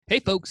Hey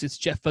folks, it's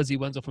Jeff Fuzzy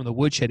Wenzel from the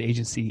Woodshed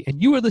Agency, and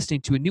you are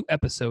listening to a new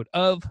episode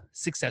of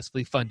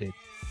Successfully Funded.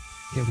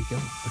 Here we go.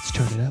 Let's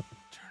turn it up.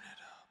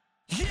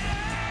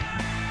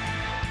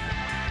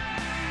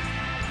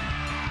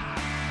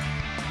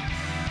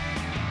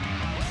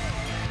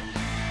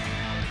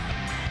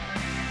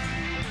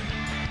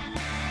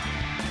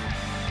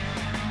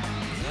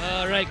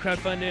 All right,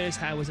 crowdfunders,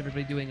 how is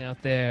everybody doing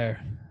out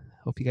there?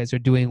 Hope you guys are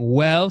doing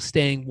well,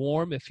 staying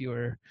warm if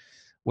you're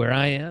where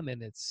I am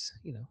and it's,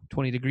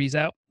 20 degrees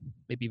out,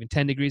 maybe even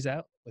 10 degrees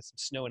out with some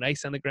snow and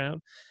ice on the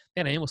ground.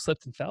 Man, I almost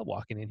slipped and fell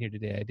walking in here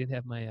today. I didn't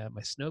have my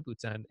snow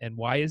boots on. And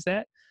why is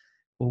that?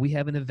 Well, we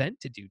have an event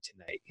to do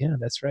tonight. Yeah,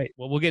 that's right.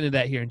 Well, we'll get into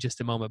that here in just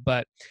a moment.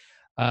 But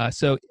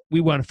so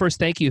we want to first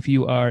thank you if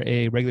you are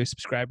a regular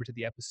subscriber to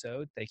the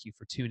episode. Thank you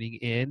for tuning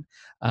in.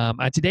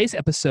 On today's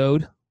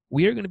episode,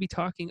 we are going to be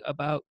talking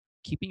about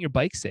keeping your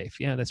bike safe.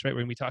 Yeah, that's right. We're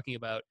going to be talking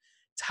about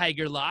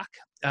Tiger Lock,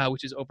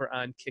 which is over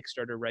on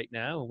Kickstarter right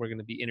now. We're going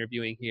to be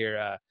interviewing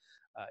here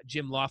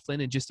Jim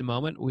Laughlin in just a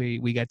moment.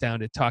 We got down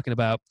to talking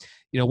about,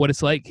 what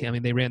it's like. I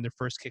mean, they ran their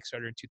first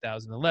Kickstarter in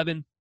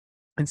 2011.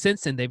 And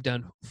since then, they've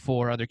done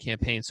 4 other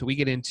campaigns. So we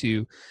get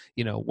into,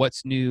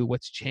 what's new,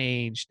 what's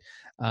changed,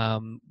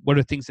 what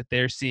are things that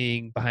they're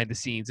seeing behind the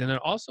scenes. And then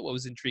also what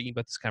was intriguing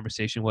about this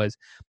conversation was,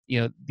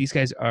 these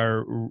guys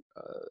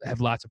have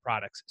lots of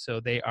products.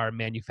 So they are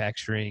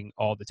manufacturing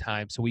all the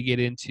time. So we get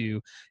into,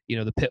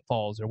 the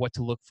pitfalls or what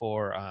to look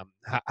for,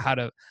 how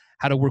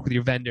to work with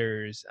your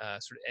vendors,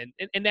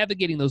 and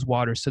navigating those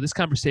waters. So this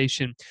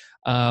conversation,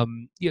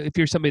 if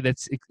you're somebody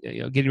that's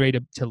getting ready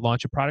to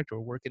launch a product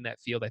or work in that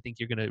field, I think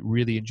you're going to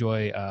really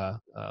enjoy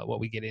what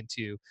we get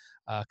into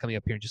coming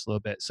up here in just a little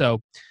bit.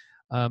 So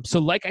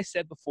like I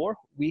said before,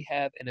 we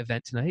have an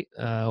event tonight,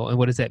 and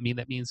what does that mean?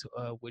 That means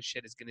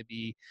Woodshed is going to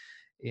be,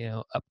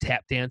 up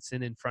tap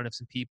dancing in front of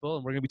some people,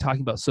 and we're going to be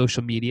talking about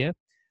social media,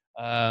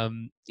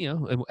 and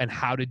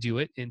how to do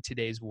it in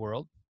today's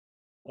world,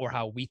 or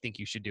how we think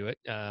you should do it.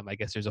 I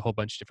guess there's a whole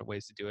bunch of different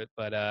ways to do it,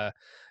 but I'm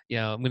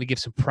going to give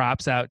some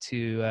props out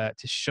to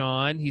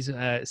Sean. He's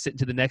sitting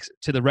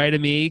to the right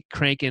of me,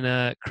 cranking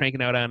out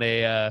on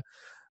a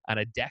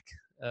deck,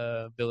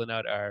 building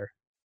out our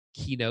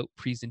keynote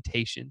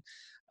presentation.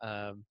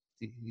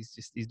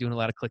 He's doing a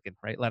lot of clicking,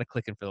 right? A lot of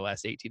clicking for the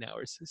last 18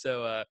 hours.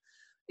 So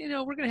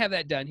we're gonna have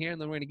that done here,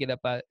 and then we're gonna get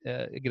up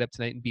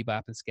tonight and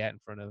bebop and scat in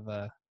front of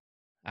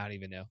I don't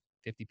even know,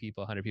 50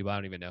 people, 100 people, I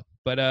don't even know.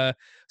 But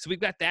so we've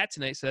got that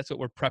tonight. So that's what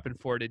we're prepping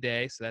for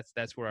today. So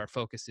that's where our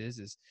focus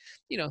is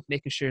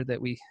making sure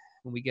that when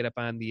we get up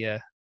on the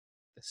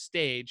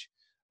stage,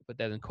 put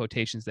that in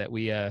quotations, that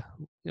we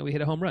we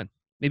hit a home run,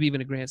 maybe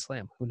even a grand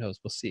slam. Who knows?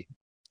 We'll see.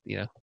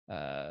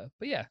 But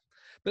yeah.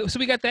 So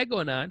we got that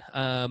going on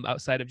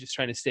outside of just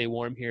trying to stay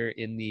warm here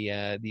in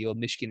the old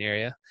Michigan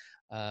area.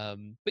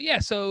 But yeah,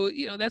 so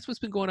that's what's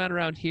been going on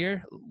around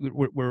here.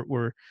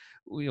 We're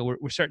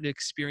starting to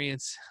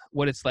experience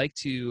what it's like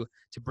to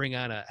bring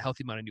on a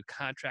healthy amount of new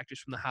contractors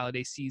from the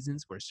holiday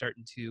seasons. We're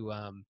starting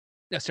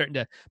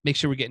to make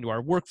sure we're getting to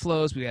our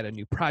workflows. We got a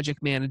new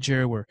project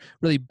manager. We're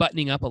really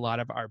buttoning up a lot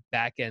of our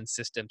back end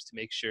systems to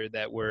make sure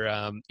that we're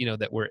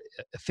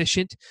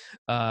efficient.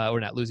 We're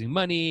not losing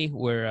money.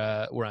 We're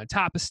on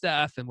top of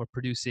stuff, and we're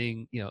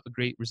producing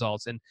great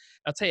results. And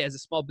I'll tell you, as a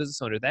small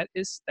business owner,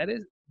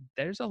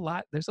 there's a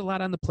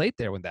lot on the plate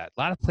there with that. A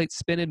lot of plates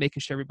spinning,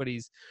 making sure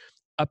everybody's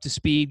up to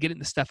speed, getting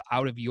the stuff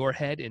out of your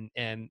head,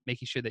 and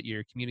making sure that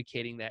you're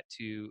communicating that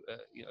to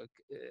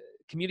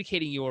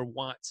communicating your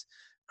wants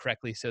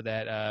correctly, so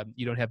that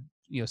you don't have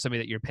somebody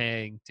that you're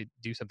paying to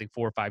do something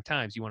 4 or 5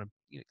 times. You want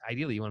to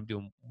ideally do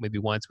them maybe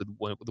once with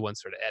one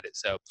sort of edit.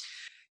 So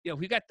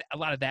we've got a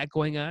lot of that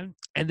going on.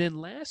 And then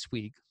last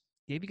week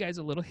gave you guys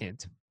a little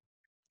hint.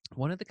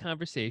 One of the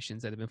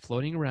conversations that have been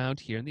floating around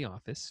here in the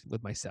office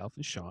with myself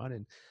and Sean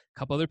and a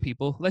couple other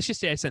people. Let's just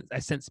say I sent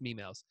some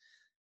emails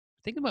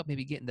thinking about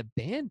maybe getting the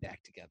band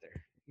back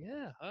together.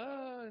 Yeah.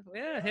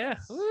 Yeah.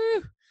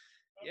 Woo.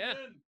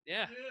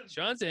 Yeah.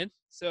 Sean's in.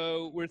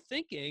 So we're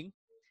thinking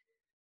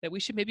that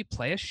we should maybe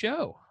play a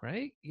show,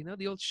 right?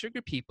 The old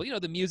Sugar People,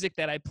 the music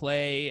that I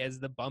play as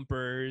the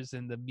bumpers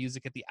and the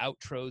music at the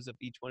outros of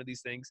each one of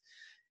these things.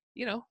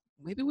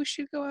 Maybe we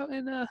should go out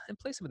and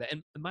play some of that.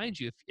 And mind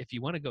you, if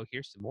you want to go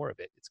hear some more of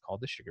it, it's called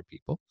the Sugar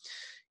People.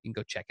 You can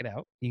go check it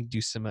out. You can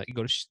do some, you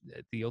go to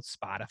the old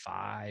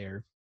Spotify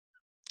or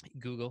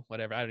Google,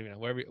 whatever. I don't even know,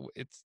 wherever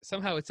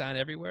somehow it's on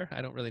everywhere.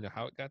 I don't really know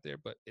how it got there,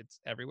 but it's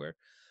everywhere.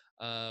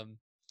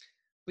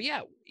 But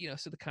yeah,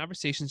 so the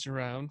conversations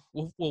around,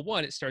 well,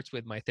 one, it starts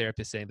with my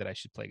therapist saying that I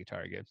should play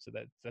guitar again. So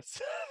that's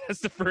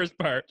that's the first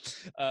part.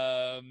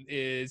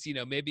 Is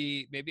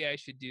maybe I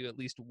should do at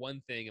least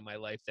one thing in my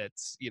life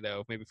that's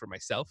maybe for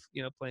myself,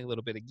 playing a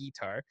little bit of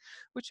guitar,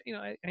 which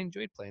I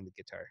enjoyed playing the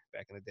guitar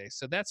back in the day.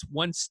 So that's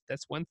one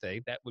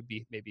thing that would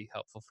be maybe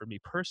helpful for me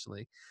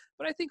personally.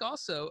 But I think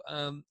also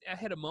I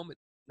had a moment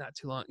not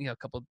too long, a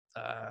couple.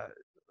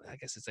 I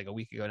guess it's like a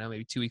week ago now,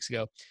 maybe 2 weeks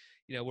ago,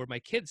 where my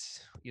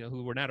kids,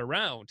 who were not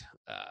around,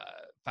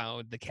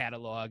 found the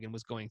catalog and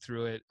was going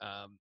through it,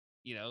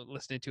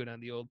 listening to it on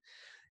the old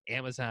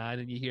Amazon,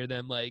 and you hear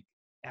them like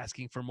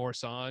asking for more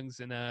songs,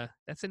 and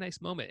that's a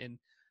nice moment. And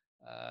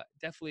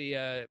definitely,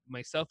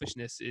 my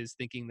selfishness is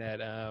thinking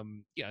that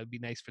it'd be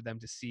nice for them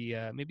to see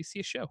maybe see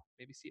a show,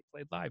 maybe see it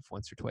played live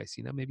once or twice.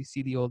 Maybe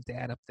see the old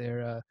dad up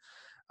there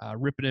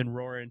ripping and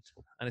roaring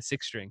on a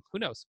six string. Who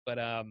knows? But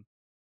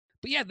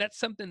yeah, that's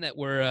something that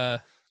we're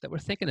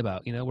thinking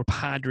about. We're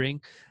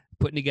pondering,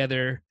 putting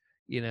together.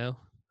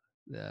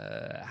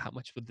 How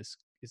much would this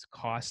is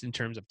cost in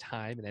terms of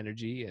time and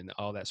energy and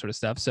all that sort of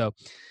stuff. So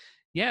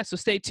yeah, so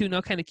stay tuned.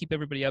 I'll kind of keep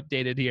everybody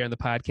updated here on the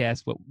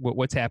podcast.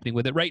 What's happening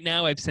with it right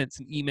now? I've sent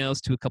some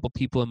emails to a couple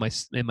people in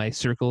my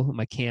circle, in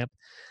my camp,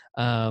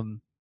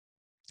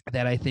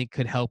 that I think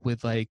could help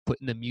with like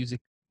putting the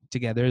music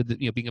together.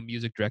 Being a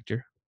music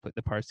director, putting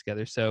the parts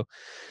together. So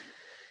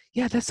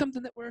yeah, that's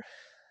something that we're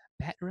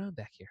batting around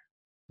back here.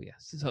 But yeah,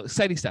 so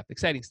exciting stuff.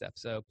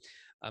 So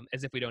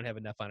as if we don't have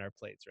enough on our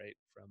plates, right?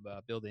 From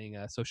building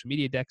social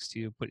media decks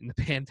to putting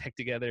the band deck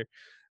together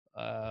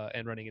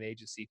and running an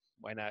agency.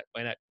 Why not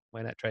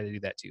try to do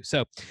that too?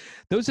 So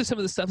those are some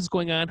of the stuff that's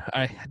going on.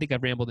 I think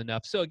I've rambled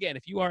enough. So again,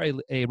 if you are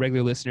a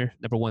regular listener,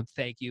 number one,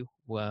 thank you.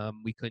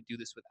 We couldn't do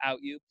this without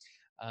you.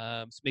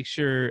 So make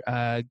sure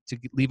to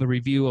leave a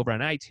review over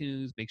on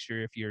iTunes. Make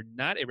sure if you're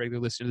not a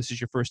regular listener, this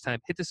is your first time,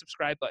 hit the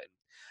subscribe button.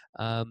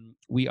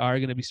 We are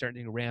going to be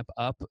starting to ramp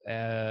up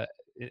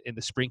in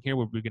the spring here,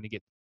 where we're going to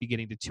be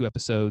getting to 2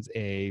 episodes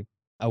a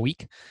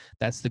week.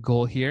 That's the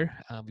goal here.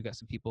 We've got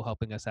some people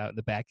helping us out in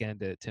the back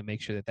end to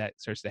make sure that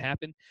starts to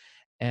happen.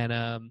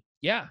 And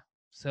yeah,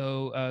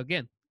 so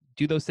again,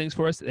 do those things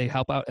for us. They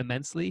help out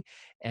immensely.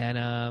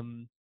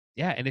 And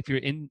yeah, and if you're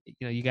in,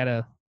 you got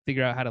to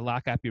figure out how to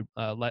lock up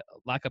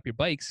your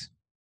bikes.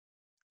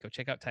 Go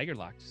check out Tiger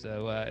Lock.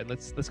 So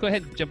let's go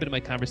ahead and jump into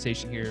my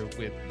conversation here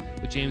with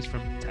James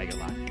from Tiger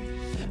Lock.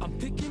 I'm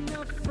picking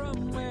up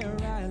from where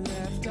I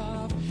left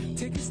off.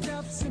 Take a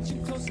step, since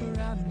you're closer,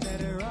 I'm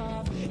better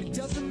off. It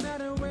doesn't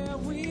matter where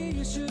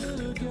we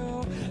should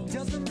go.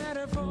 Doesn't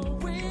matter for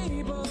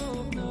we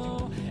both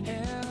know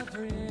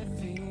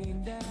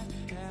everything that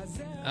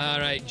has ever. All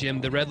right, Jim,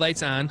 the red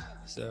light's on,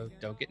 so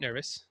don't get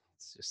nervous.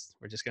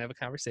 We're just gonna have a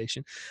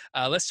conversation.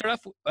 Let's start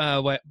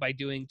off by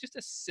doing just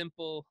a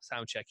simple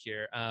sound check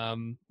here.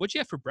 What'd you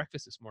have for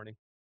breakfast this morning?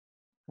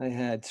 I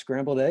had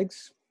scrambled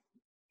eggs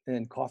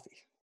and coffee.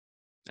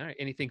 All right.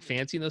 Anything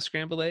fancy in those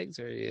scrambled eggs,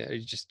 or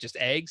just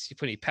eggs? You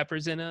put any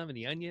peppers in them?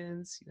 Any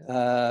onions?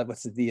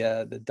 What's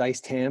the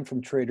diced ham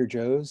from Trader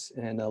Joe's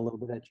and a little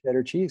bit of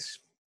cheddar cheese.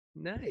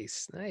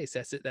 Nice.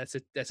 That's it. That's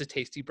a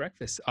tasty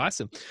breakfast.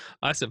 Awesome.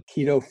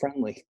 Keto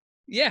friendly.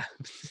 Yeah,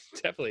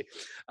 definitely.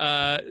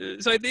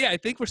 So I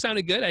think we're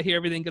sounding good. I hear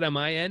everything good on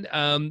my end.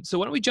 So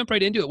why don't we jump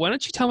right into it? Why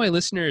don't you tell my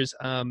listeners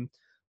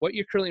what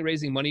you're currently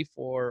raising money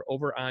for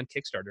over on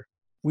Kickstarter?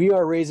 We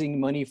are raising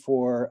money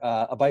for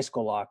a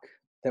bicycle lock.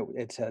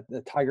 It's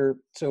the Tiger.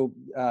 So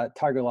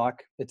Tiger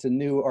Lock. It's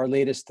our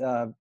latest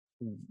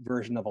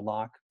version of a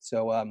lock.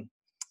 So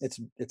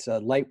it's a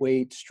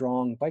lightweight,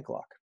 strong bike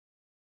lock.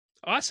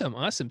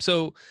 Awesome.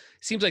 So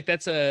seems like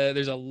there's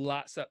a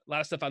lot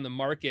of stuff on the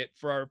market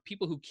for our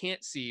people who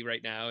can't see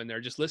right now and they're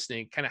just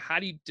listening. Kind of,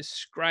 how do you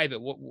describe it?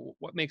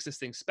 What makes this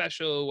thing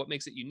special? What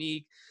makes it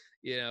unique?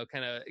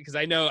 Kind of, because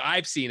I know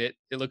I've seen it.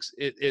 It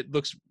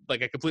looks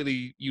like a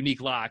completely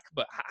unique lock.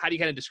 But how do you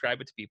kind of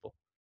describe it to people?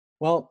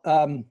 Well,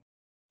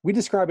 we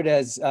describe it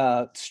as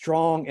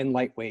strong and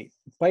lightweight.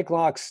 Bike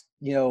locks,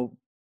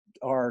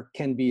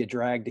 can be a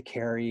drag to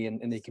carry,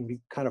 and they can be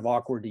kind of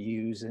awkward to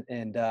use.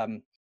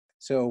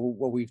 So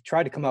what we've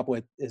tried to come up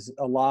with is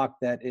a lock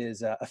that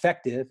is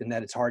effective and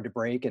that it's hard to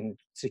break and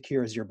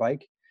secures your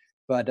bike,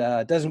 but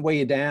doesn't weigh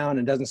you down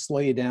and doesn't slow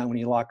you down when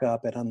you lock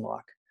up at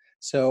unlock.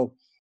 So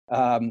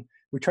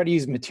we try to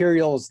use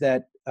materials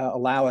that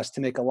allow us to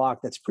make a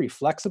lock that's pretty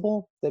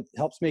flexible, that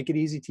helps make it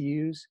easy to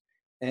use,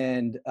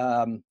 and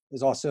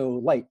is also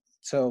light.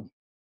 So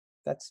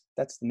that's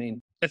the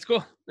main. That's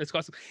cool. That's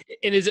awesome.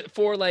 And is it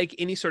for like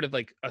any sort of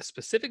like a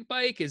specific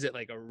bike? Is it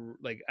like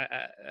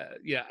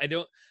I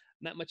don't.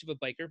 Not much of a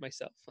biker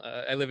myself.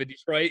 I live in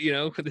Detroit,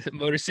 the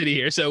Motor City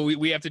here. So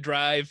we have to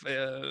drive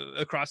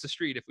across the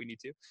street if we need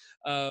to.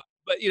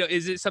 But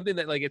is it something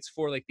that like it's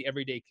for like the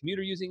everyday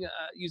commuter using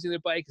their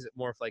bike? Is it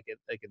more of like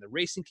in the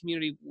racing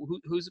community?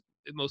 Who's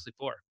it mostly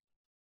for?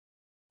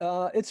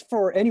 It's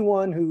for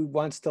anyone who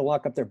wants to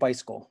lock up their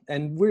bicycle.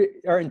 And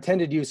our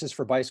intended use is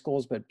for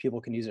bicycles, but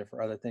people can use it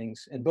for other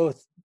things. And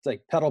both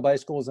like pedal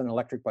bicycles and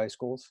electric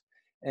bicycles.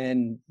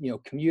 And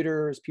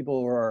commuters,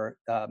 people who are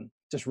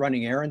just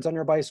running errands on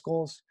their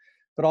bicycles,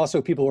 but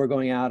also people who are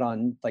going out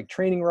on like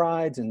training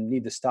rides and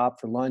need to stop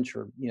for lunch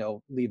or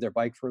leave their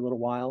bike for a little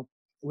while.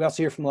 We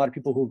also hear from a lot of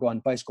people who go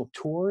on bicycle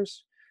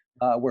tours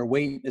where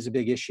weight is a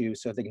big issue.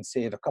 So if they can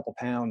save a couple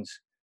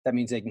pounds, that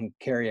means they can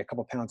carry a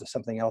couple pounds of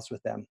something else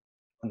with them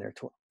on their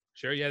tour.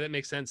 Sure. Yeah, that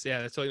makes sense.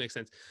 Yeah, that totally makes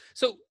sense.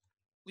 So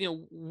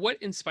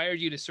what inspired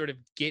you to sort of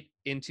get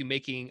into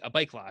making a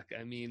bike lock?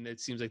 I mean,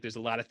 it seems like there's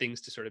a lot of things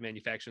to sort of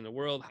manufacture in the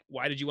world.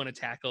 Why did you want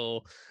to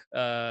tackle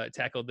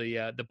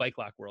the bike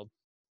lock world?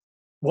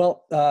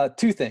 Well,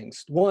 two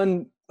things.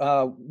 One,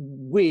 by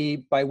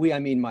we I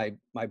mean my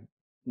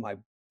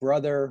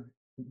brother,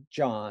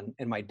 John,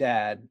 and my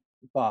dad,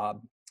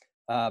 Bob,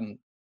 um,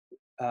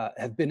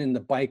 have been in the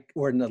bike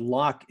or in the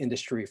lock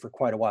industry for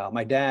quite a while.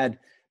 My dad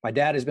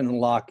has been in the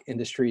lock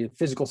industry,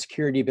 physical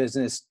security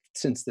business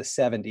since the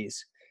 70s.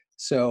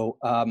 So,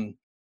 and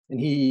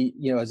he,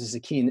 has just a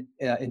keen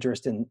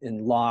interest in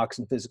locks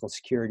and physical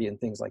security and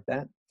things like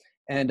that.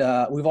 And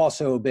we've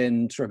also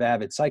been sort of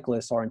avid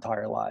cyclists our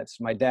entire lives.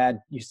 My dad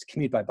used to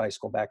commute by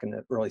bicycle back in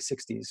the early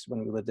 60s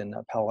when we lived in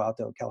Palo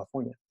Alto,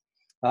 California.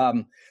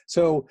 Um,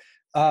 so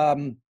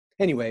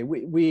anyway,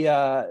 we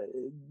had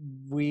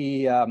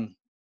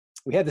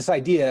this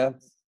idea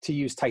to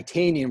use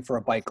titanium for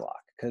a bike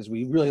lock because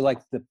we really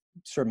liked the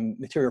sort of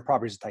material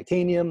properties of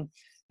titanium.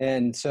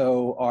 And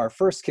so our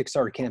first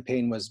Kickstarter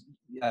campaign was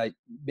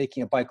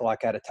making a bike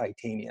lock out of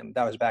titanium.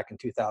 That was back in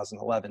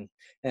 2011.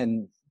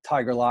 And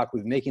Tiger Lock,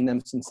 we've been making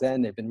them since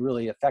then. They've been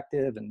really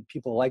effective and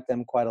people like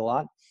them quite a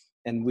lot.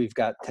 And we've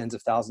got tens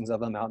of thousands of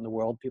them out in the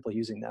world, people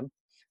using them.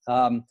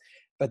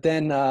 But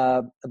then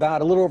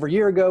about a little over a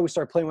year ago, we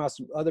started playing with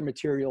some other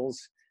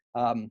materials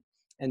and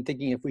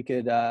thinking if we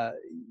could,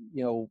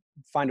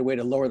 find a way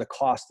to lower the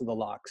cost of the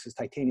locks, because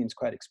titanium is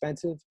quite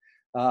expensive.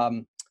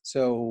 For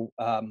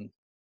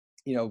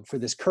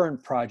this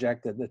current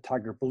project, the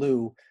Tiger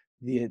Blue,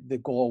 the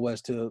goal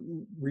was to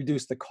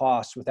reduce the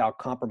cost without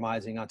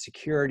compromising on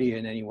security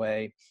in any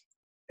way,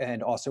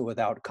 and also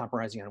without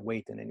compromising on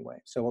weight in any way.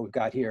 So what we've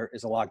got here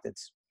is a lock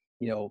that's,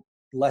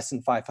 less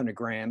than 500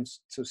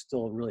 grams, so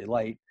still really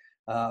light,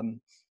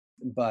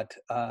 but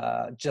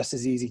just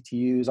as easy to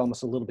use,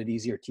 almost a little bit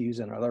easier to use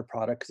than our other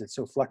product because it's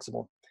so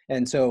flexible.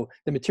 And so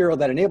the material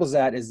that enables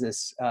that is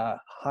this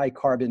high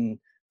carbon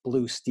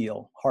blue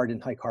steel,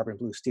 hardened high carbon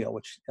blue steel,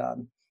 which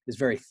is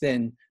very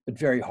thin, but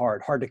very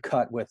hard to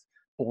cut with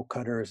bolt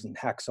cutters and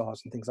hacksaws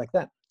and things like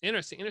that.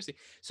 Interesting.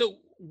 So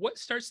what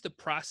starts the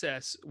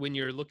process when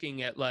you're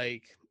looking at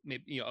like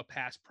maybe, a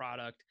past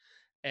product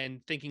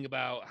and thinking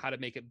about how to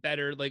make it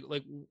better? Like,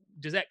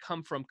 does that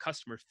come from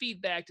customer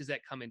feedback? Does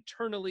that come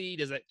internally?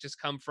 Does that just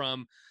come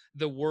from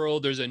the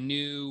world? There's a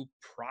new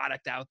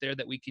product out there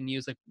that we can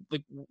use.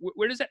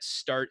 Where does that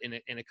start in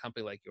a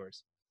company like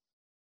yours?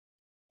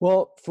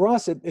 Well, for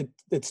us,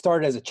 it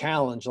started as a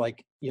challenge.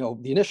 Like,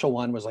 the initial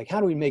one was like, how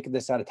do we make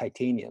this out of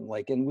titanium?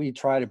 And we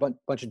tried a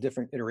bunch of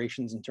different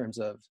iterations in terms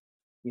of,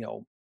 the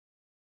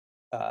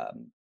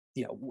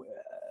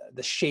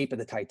shape of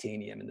the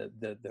titanium and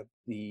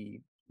the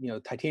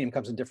titanium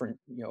comes in different,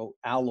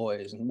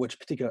 alloys, and which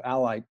particular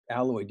alloy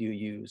do you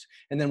use?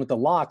 And then with the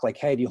lock, like,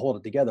 hey, do you hold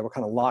it together? What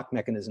kind of lock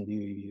mechanism do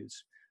you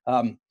use?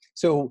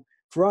 So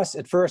for us,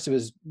 at first, it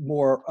was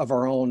more of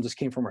our own, just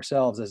came from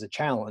ourselves as a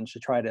challenge to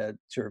try to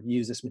sort of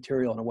use this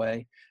material in a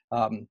way.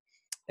 That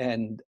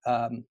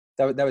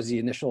was the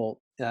initial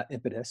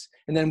impetus.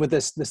 And then with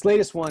this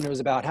latest one, it was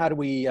about how do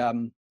we,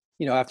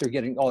 after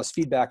getting all this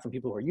feedback from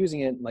people who are using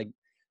it, like,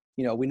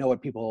 we know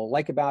what people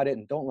like about it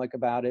and don't like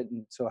about it.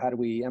 And so how do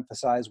we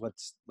emphasize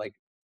what's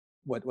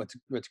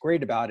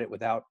great about it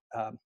without,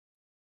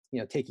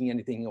 taking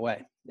anything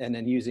away, and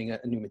then using a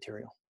new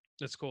material.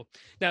 That's cool.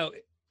 Now,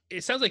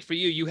 it sounds like for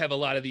you, you have a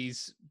lot of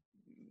these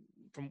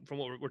from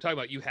what we're talking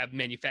about. You have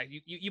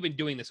you've been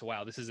doing this a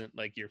while. This isn't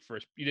like you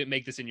didn't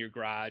make this in your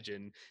garage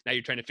and now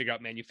you're trying to figure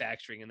out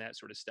manufacturing and that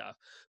sort of stuff.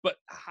 But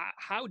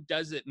how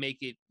does it make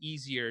it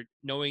easier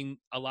knowing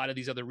a lot of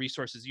these other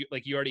resources?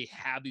 You already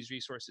have these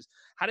resources.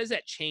 How does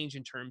that change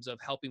in terms of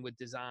helping with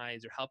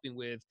designs or helping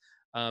with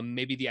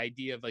maybe the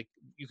idea of like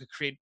you could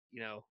create,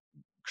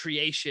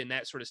 creation,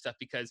 that sort of stuff,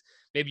 because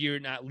maybe you're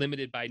not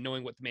limited by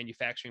knowing what the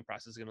manufacturing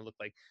process is going to look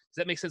like. Does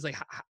that make sense?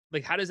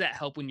 How does that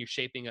help when you're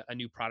shaping a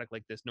new product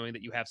like this, knowing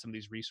that you have some of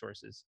these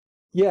resources?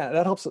 Yeah,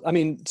 that helps. I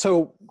mean,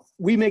 so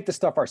we make the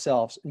stuff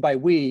ourselves. And by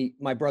we,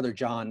 my brother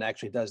John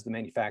actually does the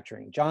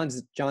manufacturing.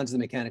 John's the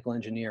mechanical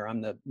engineer.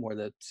 I'm more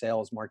the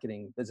sales,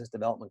 marketing, business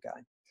development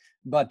guy.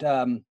 But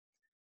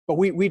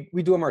we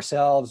do them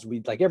ourselves.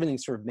 We like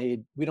everything's sort of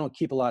made. We don't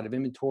keep a lot of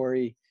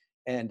inventory.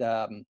 And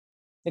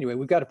anyway,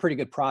 we've got a pretty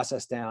good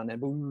process down, and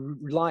we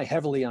rely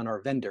heavily on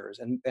our vendors.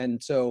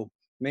 And so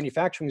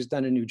manufacturing is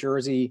done in New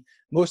Jersey.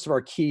 Most of our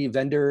key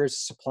vendors,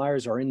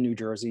 suppliers are in New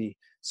Jersey.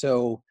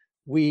 So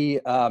we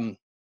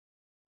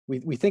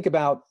think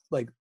about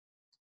like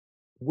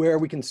where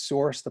we can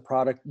source the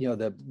product,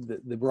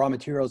 the raw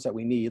materials that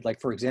we need.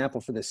 Like, for example,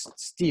 for this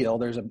steel,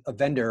 there's a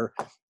vendor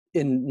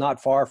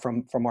not far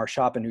from our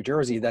shop in New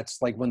Jersey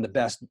that's like one of the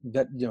best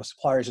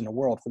suppliers in the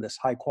world for this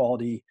high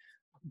quality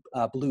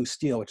blue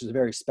steel, which is a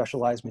very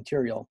specialized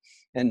material.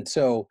 And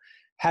so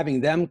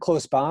having them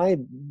close by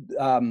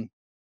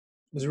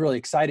was really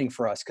exciting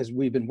for us because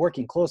we've been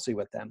working closely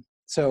with them.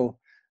 So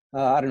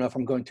I don't know if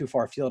I'm going too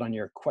far afield on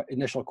your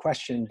initial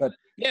question, but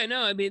yeah,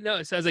 no, I mean, no,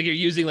 it sounds like you're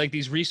using like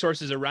these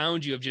resources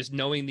around you of just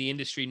knowing the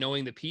industry,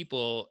 knowing the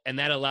people, and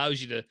that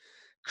allows you to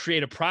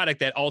create a product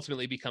that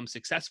ultimately becomes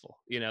successful.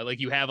 Like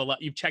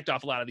you've checked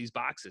off a lot of these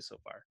boxes so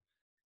far.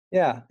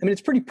 Yeah. I mean,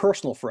 it's pretty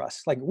personal for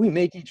us. Like we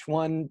make each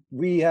one,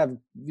 we have,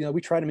 we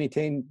try to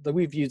maintain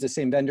we've used the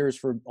same vendors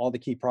for all the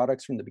key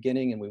products from the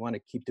beginning, and we want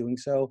to keep doing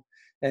so.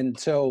 And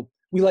so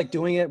we like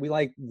doing it. We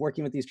like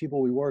working with these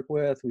people we work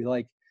with. We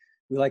like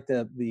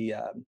the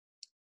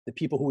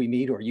people who we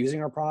meet who are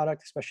using our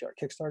product, especially our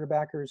Kickstarter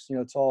backers. You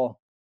know, it's all,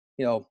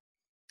 you know,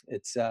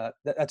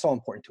 that's all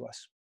important to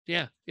us.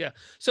 Yeah, yeah.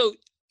 So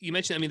you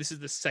mentioned, I mean, this is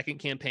the second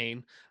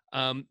campaign.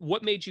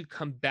 What made you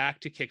come back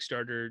to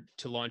Kickstarter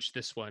to launch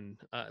this one?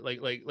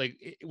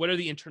 What are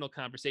the internal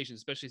conversations,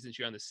 especially since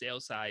you're on the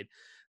sales side?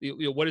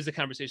 What is the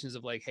conversations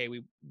of like, hey,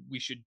 we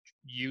should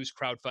use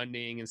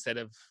crowdfunding instead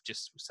of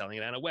just selling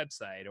it on a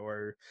website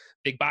or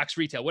big box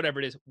retail, whatever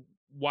it is.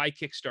 Why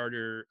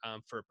Kickstarter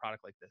for a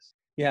product like this?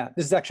 Yeah,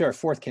 this is actually our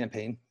fourth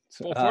campaign.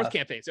 So, Fourth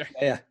campaign, sorry.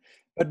 yeah,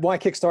 but why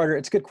Kickstarter?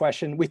 It's a good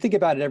question. We think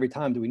about it every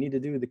time. Do we need to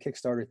do the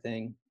Kickstarter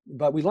thing?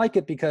 But we like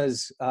it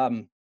because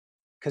of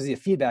the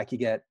feedback you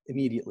get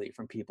immediately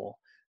from people.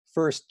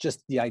 First,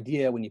 just the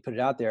idea when you put it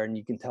out there, and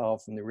you can tell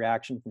from the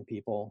reaction from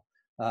people.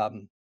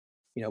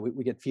 You know,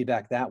 we get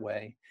feedback that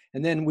way,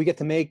 and then we get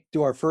to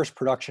do our first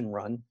production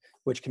run,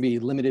 which can be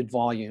limited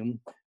volume.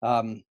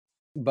 You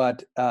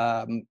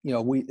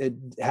know,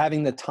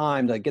 having the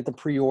time to get the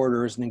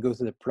pre-orders and then go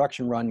through the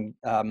production run,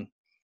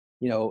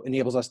 you know,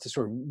 enables us to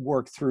sort of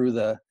work through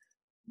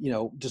you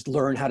know, just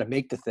learn how to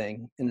make the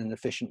thing in an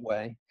efficient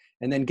way.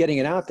 And then getting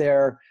it out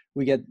there,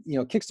 we get, you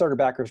know, Kickstarter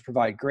backers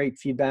provide great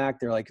feedback.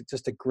 They're like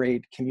just a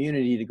great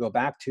community to go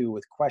back to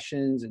with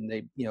questions, and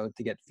they, you know,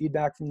 to get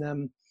feedback from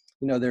them.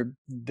 You know,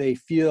 they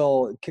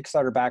feel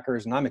Kickstarter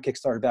backers, and I'm a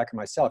Kickstarter backer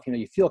myself, you know,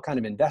 you feel kind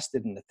of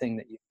invested in the thing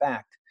that you've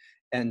backed.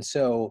 And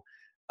so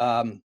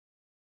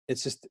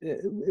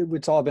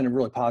it's all been a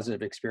really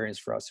positive experience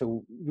for us.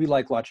 So we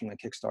like launching on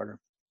Kickstarter.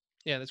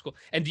 Yeah, that's cool.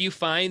 And do you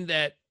find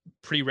that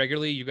pretty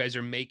regularly you guys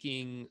are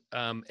making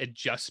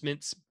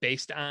adjustments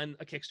based on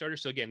a Kickstarter?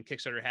 So again,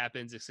 Kickstarter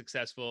happens, it's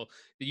successful,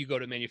 that you go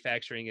to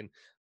manufacturing and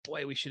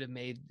boy, we should have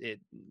made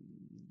it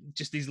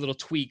just these little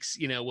tweaks,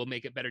 you know, will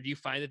make it better. Do you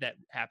find that that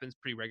happens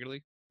pretty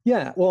regularly?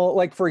 Yeah. Well,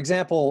 like for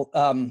example,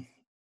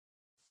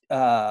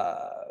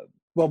 uh,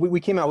 well, we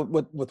came out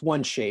with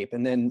one shape,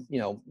 and then, you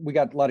know, we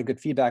got a lot of good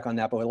feedback on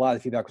that, but a lot of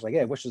the feedback was like, hey,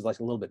 I wish it was like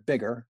a little bit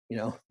bigger, you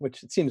know,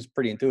 which it seems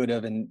pretty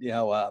intuitive. And, you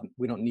know,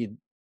 we don't need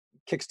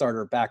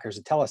Kickstarter backers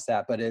to tell us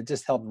that, but it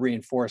just helped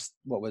reinforce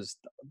what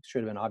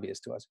should have been obvious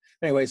to us.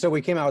 Anyway, so we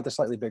came out with a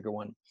slightly bigger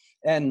one,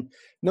 and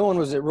no one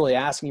was really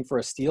asking for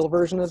a steel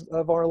version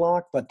of our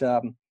lock, but,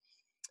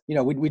 you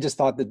know, we just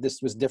thought that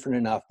this was different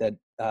enough that,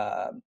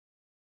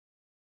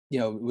 you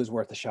know, it was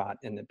worth a shot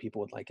and that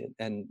people would like it.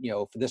 And, you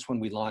know, for this one,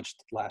 we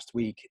launched last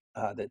week,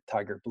 the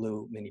Tiger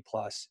Blue Mini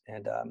Plus,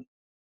 and,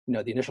 you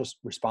know, the initial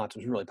response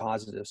was really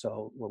positive.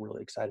 So we're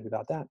really excited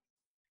about that.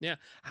 Yeah.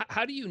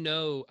 How do you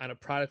know on a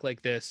product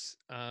like this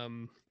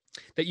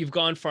that you've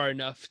gone far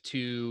enough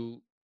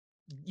to,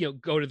 you know,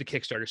 go to the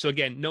Kickstarter? So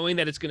again, knowing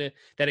that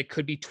that it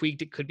could be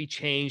tweaked, it could be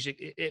changed,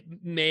 it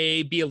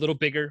may be a little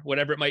bigger,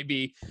 whatever it might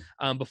be,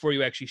 before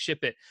you actually ship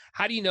it.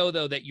 How do you know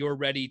though that you're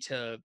ready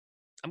to?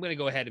 I'm going to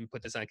go ahead and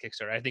put this on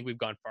Kickstarter. I think we've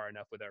gone far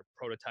enough with our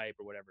prototype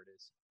or whatever it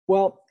is.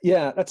 Well,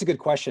 yeah, that's a good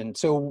question.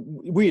 So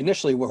we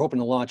initially were hoping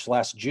to launch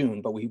last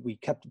June, but we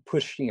kept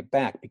pushing it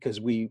back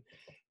because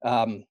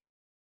um,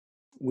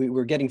 we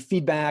were getting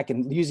feedback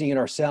and using it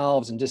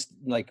ourselves, and just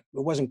like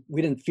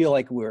we didn't feel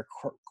like we were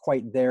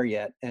quite there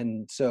yet.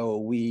 And so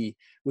we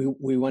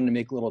wanted to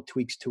make little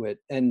tweaks to it.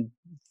 And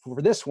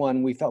for this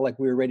one, we felt like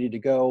we were ready to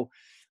go.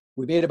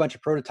 We made a bunch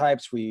of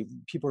prototypes.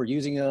 People are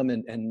using them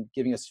and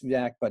giving us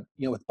feedback. But,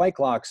 you know, with bike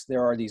locks,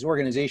 there are these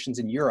organizations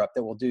in Europe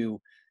that will do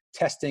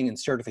testing and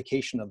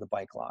certification of the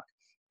bike lock.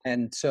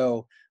 And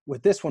so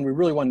with this one, we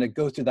really wanted to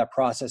go through that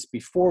process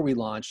before we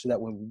launch, so that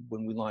when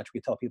we launch,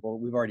 we tell people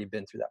we've already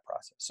been through that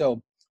process.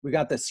 So we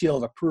got the seal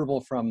of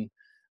approval from,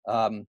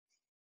 you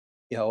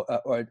know,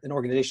 an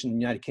organization in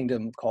the United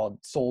Kingdom called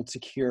Sold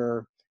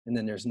Secure. And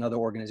then there's another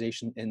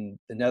organization in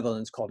the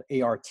Netherlands called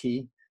ART,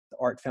 the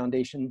Art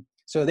Foundation.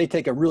 So they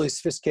take a really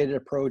sophisticated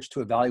approach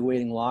to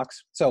evaluating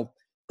locks. So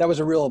that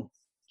was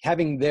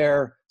having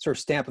their sort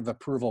of stamp of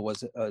approval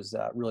was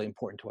really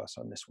important to us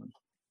on this one.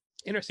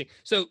 Interesting.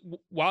 So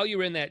while you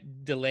were in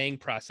that delaying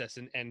process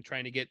and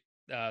trying to get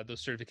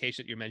those certifications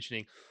that you're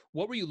mentioning,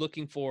 what were you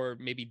looking for,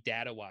 maybe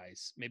data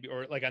wise, maybe,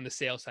 or like on the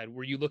sales side,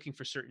 were you looking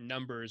for certain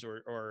numbers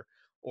or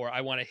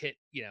I want to hit,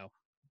 you know,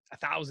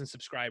 1,000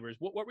 subscribers?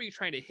 What were you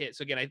trying to hit?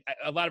 So again,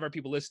 a lot of our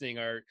people listening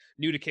are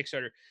new to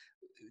Kickstarter.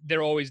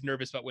 They're always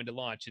nervous about when to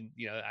launch, and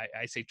you know,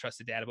 I say trust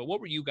the data. But what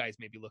were you guys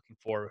maybe looking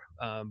for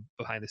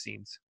behind the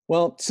scenes?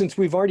 Well, since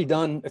we've already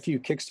done a few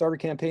Kickstarter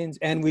campaigns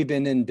and we've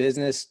been in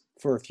business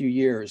for a few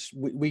years,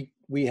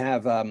 we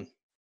have, you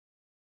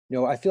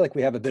know, I feel like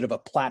we have a bit of a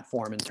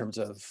platform in terms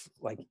of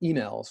like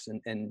emails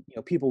and you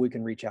know, people we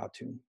can reach out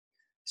to.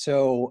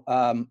 So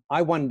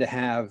I wanted to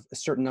have a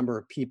certain number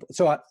of people.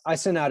 So I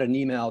sent out an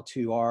email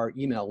to our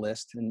email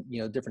list, and,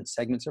 you know, different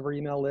segments of our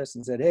email list,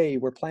 and said, hey,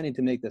 we're planning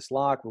to make this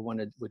lock. We're going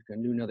to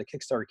do another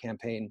Kickstarter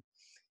campaign.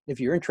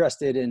 If you're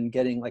interested in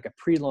getting like a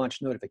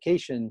pre-launch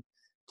notification,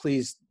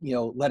 please, you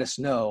know, let us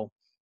know,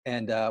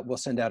 and we'll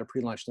send out a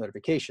pre-launch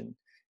notification.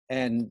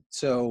 And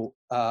so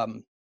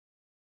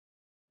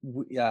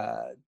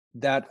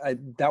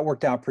that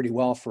worked out pretty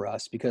well for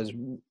us because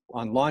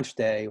on launch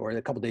day or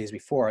a couple days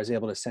before, I was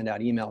able to send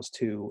out emails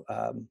to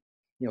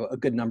a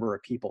good number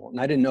of people, and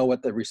I didn't know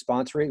what the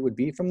response rate would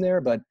be from there,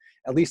 but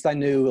at least I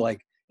knew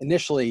like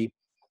initially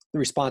the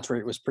response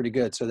rate was pretty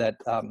good, so that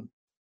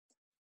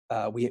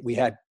we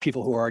had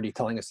people who were already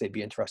telling us they'd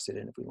be interested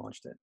in if we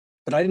launched it.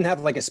 But I didn't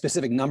have like a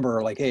specific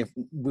number, like, hey,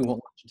 we won't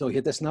launch until we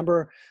hit this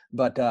number.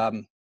 But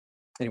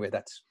anyway,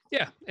 that's.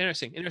 Yeah,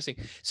 interesting.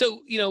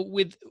 So,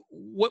 with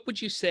what would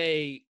you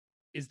say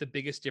is the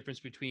biggest difference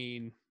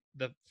between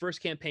the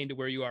first campaign to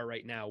where you are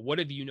right now? What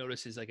have you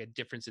noticed is like a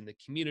difference in the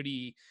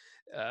community,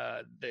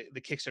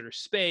 the Kickstarter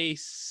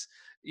space,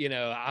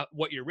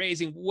 what you're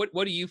raising?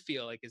 What do you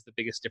feel like is the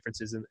biggest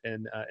differences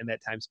in that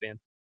time span?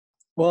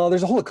 Well,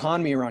 there's a whole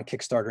economy around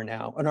Kickstarter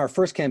now. And our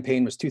first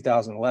campaign was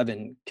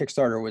 2011.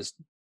 Kickstarter was,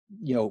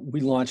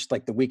 we launched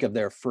like the week of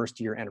their first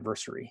year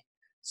anniversary.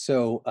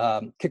 So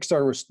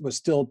Kickstarter was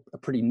still a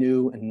pretty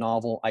new and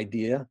novel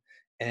idea.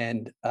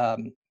 And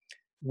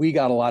we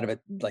got a lot of it,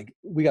 like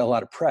we got a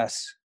lot of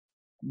press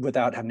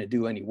without having to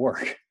do any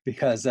work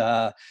because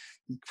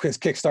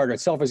Kickstarter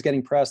itself was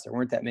getting press. There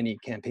weren't that many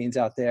campaigns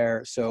out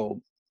there.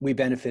 So we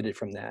benefited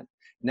from that.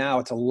 Now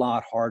it's a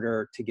lot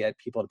harder to get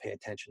people to pay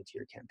attention to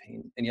your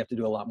campaign, and you have to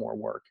do a lot more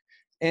work.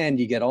 And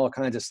you get all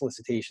kinds of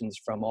solicitations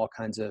from all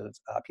kinds of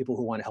people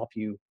who want to help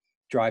you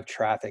drive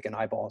traffic and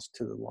eyeballs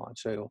to the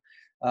launch. So,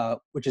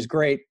 which is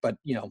great, but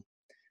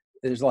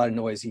there's a lot of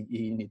noise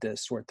you need to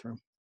sort through.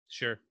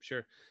 Sure.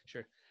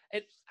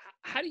 And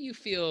how do you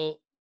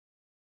feel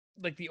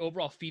like the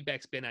overall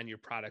feedback's been on your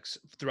products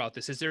throughout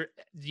this?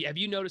 Have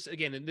you noticed,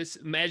 again, in this,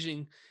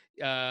 imagining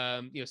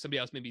somebody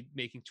else maybe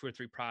making 2 or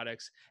 3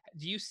 products,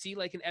 do you see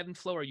like an ebb and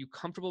flow? Are you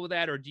comfortable with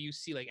that? Or do you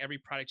see like every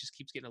product just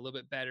keeps getting a little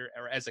bit better?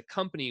 Or as a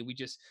company, we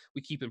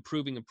keep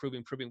improving?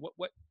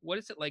 What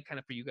is it like kind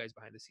of for you guys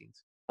behind the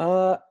scenes?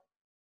 I'm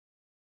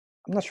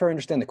not sure I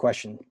understand the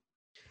question.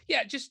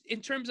 Yeah, just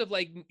in terms of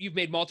like, you've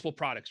made multiple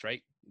products,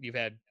 right?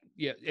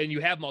 And you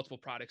have multiple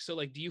products. So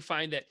like, do you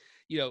find that,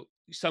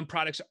 some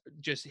products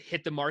just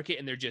hit the market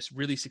and they're just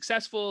really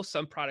successful?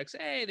 Some products,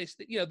 hey,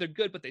 they're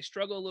good, but they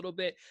struggle a little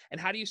bit.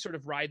 And how do you sort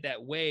of ride that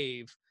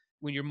wave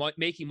when you're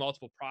making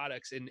multiple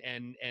products and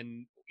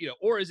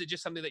or is it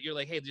just something that you're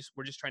like, hey,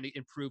 we're just trying to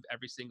improve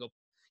every single,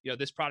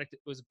 this product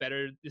was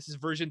better. This is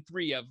version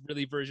 3 of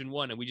really version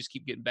 1, and we just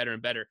keep getting better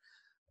and better.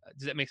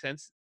 Does that make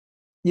sense?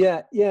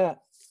 Yeah.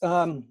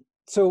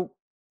 So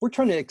we're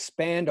trying to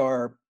expand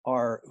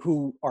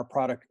who our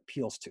product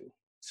appeals to.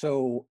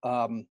 So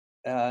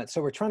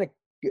so we're trying to.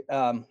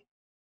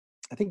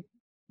 I think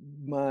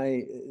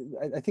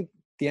I think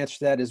the answer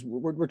to that is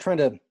we're trying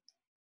to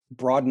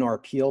broaden our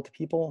appeal to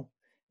people,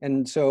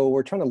 and so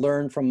we're trying to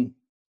learn from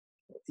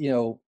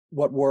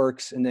what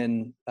works, and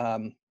then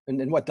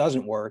and what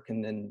doesn't work,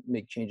 and then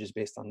make changes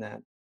based on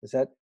that. Does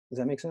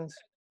that make sense?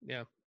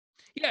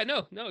 Yeah,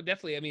 no,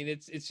 definitely. I mean,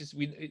 it's just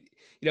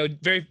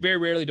very, very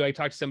rarely do I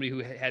talk to somebody who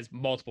has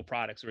multiple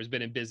products or has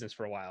been in business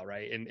for a while,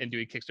 right? And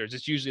doing Kickstarters.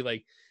 It's usually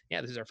like, yeah,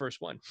 this is our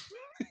first one,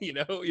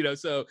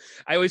 So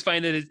I always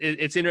find that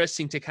it's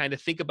interesting to kind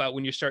of think about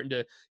when you're starting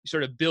to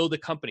sort of build a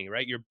company,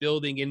 right? You're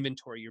building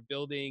inventory, you're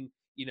building,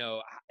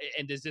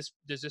 and does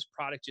this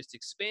product just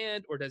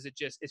expand, or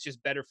it's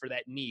just better for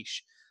that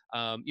niche?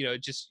 Or you're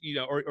just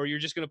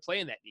going to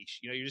play in that niche.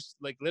 You're just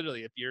like,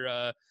 literally, if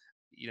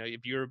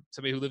you're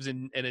somebody who lives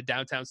in a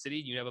downtown city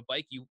and you have a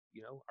bike,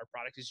 our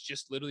product is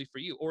just literally for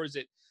you. Or is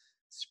it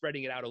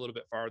spreading it out a little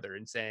bit farther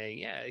and saying,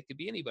 yeah, it could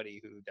be anybody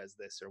who does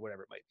this or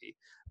whatever it might be.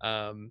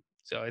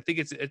 So I think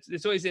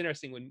it's always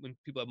interesting when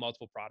people have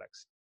multiple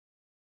products.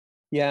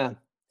 Yeah,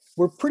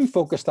 we're pretty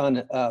focused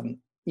on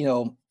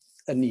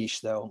a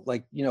niche though.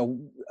 Like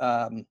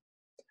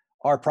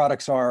our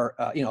products are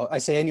I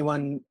say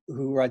anyone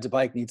who rides a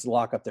bike needs to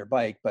lock up their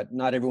bike, but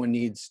not everyone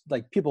needs,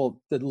 like, the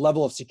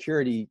level of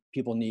security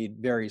people need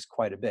varies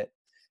quite a bit.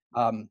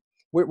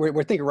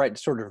 We're thinking right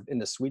sort of in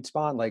the sweet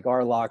spot. Like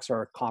our locks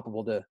are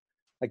comparable to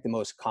like the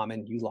most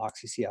common U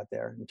locks you see out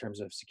there in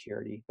terms of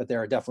security, but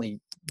there are definitely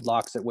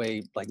locks that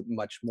weigh like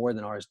much more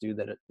than ours do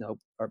that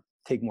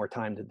take more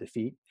time to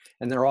defeat.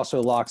 And there are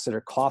also locks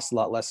that cost a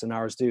lot less than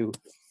ours do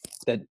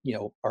that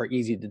are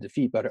easy to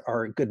defeat but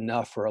are good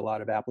enough for a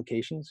lot of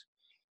applications.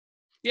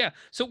 Yeah.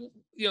 So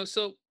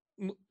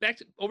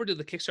over to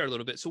the Kickstarter a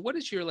little bit. So what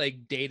is your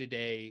like day to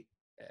day?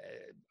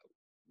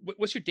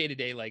 What's your day to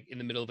day like in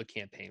the middle of a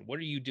campaign? What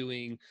are you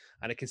doing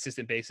on a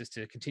consistent basis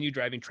to continue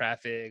driving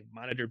traffic,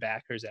 monitor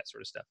backers, that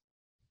sort of stuff?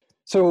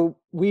 So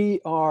we're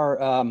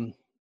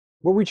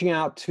reaching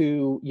out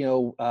to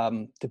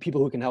to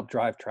people who can help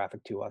drive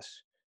traffic to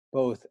us,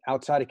 both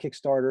outside of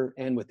Kickstarter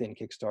and within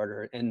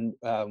Kickstarter. And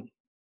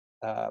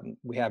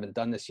we haven't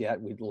done this yet.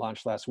 We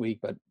launched last week,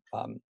 but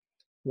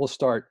we'll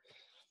start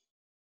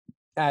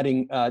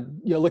adding,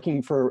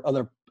 looking for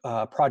other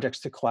projects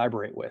to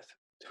collaborate with,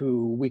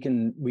 who we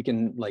can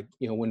like,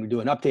 when we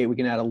do an update, we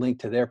can add a link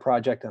to their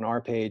project on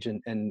our page,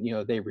 and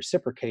they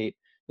reciprocate.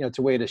 It's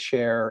a way to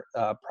share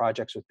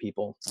projects with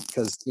people,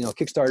 because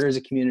Kickstarter is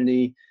a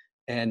community.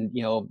 and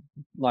a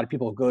lot of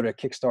people go to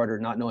Kickstarter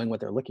not knowing what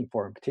they're looking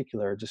for in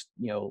particular, just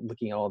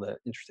looking at all the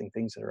interesting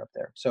things that are up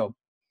there. So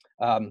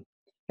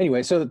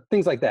anyway, so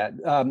things like that.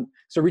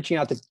 So reaching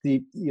out to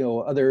the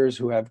others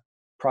who have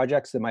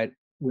projects that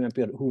we might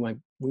be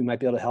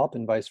able to help,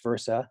 and vice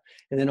versa.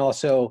 And then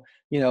also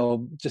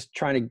just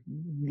trying to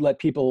let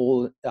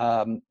people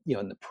in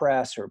the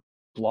press or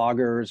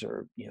bloggers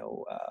or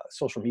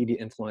social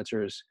media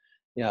influencers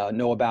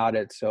know about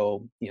it,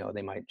 so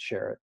they might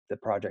share the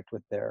project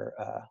with their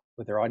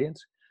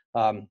audience.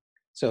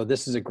 So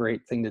this is a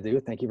great thing to do.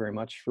 Thank you very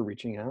much for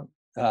reaching out.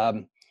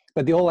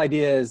 But the whole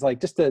idea is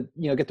like just to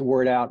get the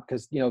word out,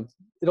 because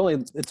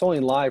it's only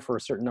live for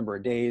a certain number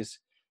of days,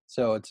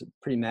 so it's a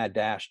pretty mad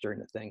dash during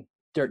the thing,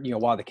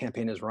 while the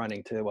campaign is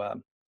running,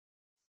 to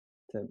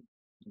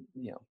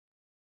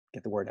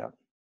get the word out.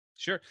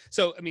 Sure.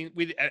 So, I mean,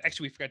 we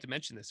forgot to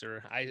mention this,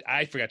 or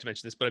I forgot to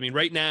mention this, but I mean,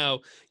 right now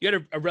you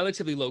had a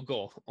relatively low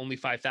goal, only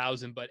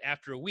 5,000, but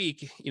after a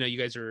week, you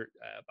guys are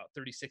about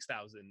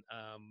 36,000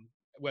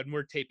 when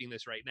we're taping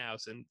this right now.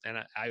 So, and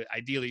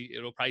ideally,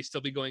 it'll probably still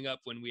be going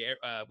up when we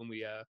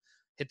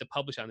hit the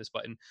publish on this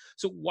button.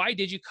 So, why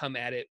did you come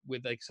at it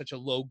with like such a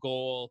low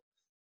goal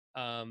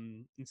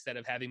instead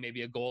of having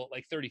maybe a goal at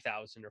like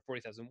 30,000 or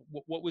 40,000?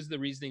 What was the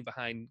reasoning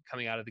behind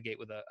coming out of the gate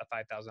with a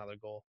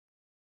 $5,000 goal?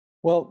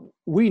 Well,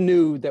 we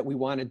knew that we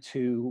wanted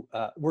to,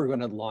 we're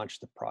going to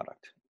launch the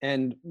product,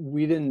 and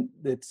we didn't,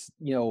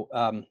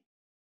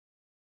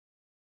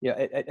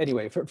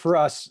 anyway, for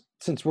us,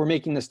 since we're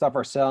making this stuff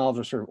ourselves,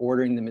 or sort of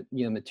ordering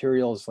the,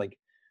 materials, like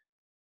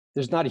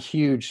there's not a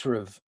huge sort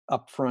of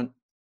upfront,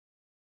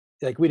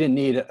 like we didn't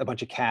need a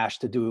bunch of cash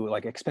to do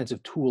like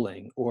expensive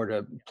tooling or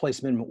to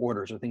place minimum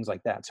orders or things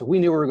like that. So we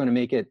knew we were going to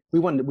make it, we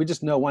wanted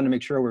to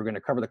make sure we were going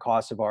to cover the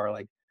cost of our,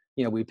 like,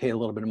 we paid a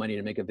little bit of money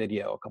to make a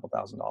video, a couple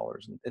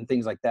 $1,000s and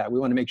things like that.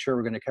 We want to make sure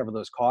we're going to cover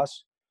those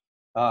costs.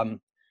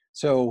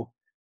 So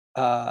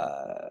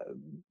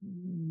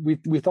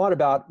we thought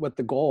about what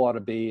the goal ought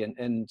to be.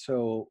 And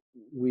so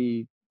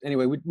we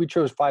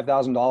chose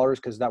 $5,000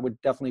 because that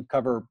would definitely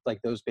cover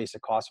like those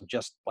basic costs of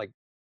just like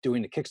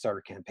doing the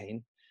Kickstarter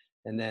campaign.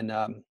 And then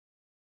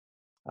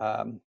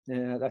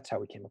that's how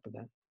we came up with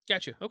that.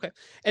 Gotcha. Okay.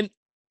 And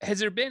has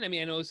there been, I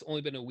mean, I know it's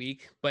only been a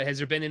week, but has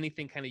there been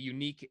anything kind of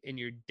unique in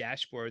your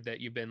dashboard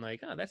that you've been like,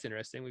 oh, that's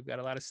interesting, we've got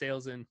a lot of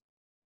sales in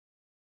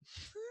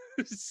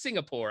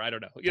Singapore? I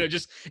don't know.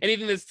 Just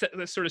anything that's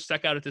sort of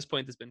stuck out at this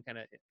point that's been kind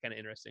of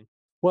interesting.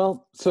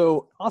 Well,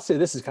 so I'll say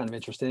this is kind of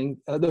interesting.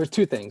 There's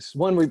two things.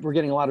 One, we're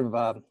getting a lot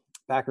of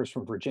backers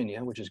from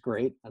Virginia, which is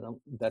great.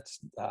 That's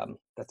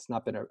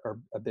not been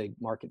a big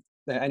market.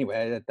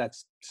 Anyway,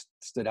 that's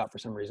stood out for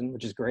some reason,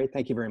 which is great.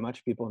 Thank you very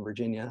much, people in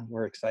Virginia.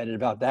 We're excited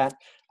about that.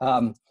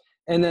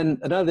 And then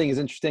another thing is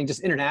interesting,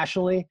 just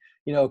internationally,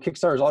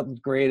 Kickstarter is all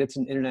great. It's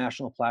an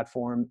international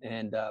platform,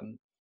 and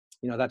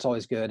that's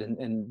always good.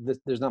 And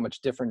there's not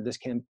much different this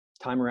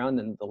time around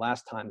than the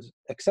last times,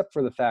 except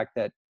for the fact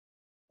that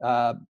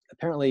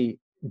apparently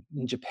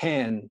in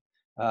Japan,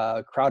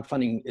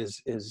 crowdfunding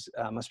is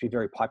must be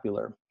very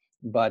popular.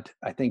 But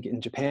I think in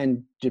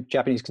Japan,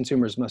 Japanese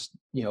consumers must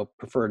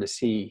prefer to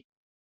see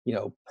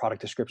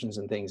product descriptions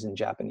and things in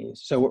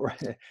Japanese. So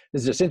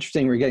this is just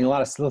interesting. We're getting a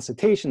lot of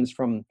solicitations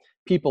from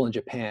people in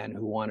Japan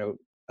who want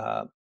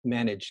to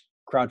manage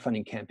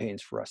crowdfunding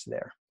campaigns for us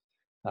there.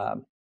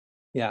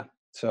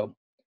 So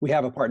we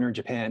have a partner in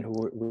Japan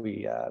who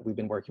we've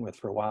been working with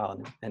for a while,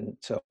 and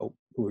so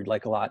who we'd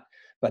like a lot.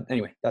 But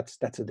anyway, that's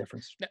a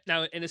difference.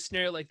 Now, in a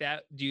scenario like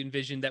that, do you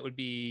envision that would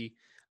be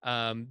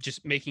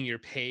just making your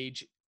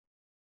page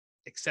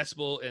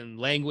accessible in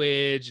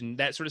language and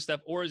that sort of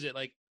stuff, or is it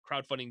like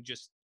crowdfunding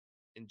just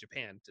in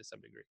Japan to some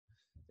degree,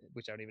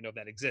 which I don't even know if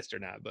that exists or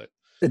not? But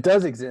it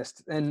does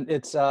exist, and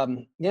it's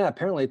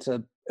apparently it's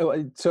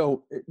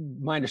so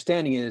my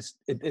understanding is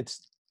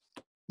it's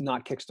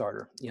not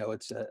Kickstarter.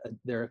 It's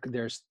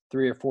there's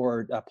 3 or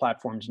 4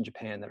 platforms in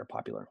Japan that are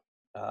popular.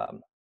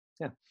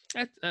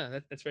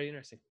 That's very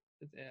interesting.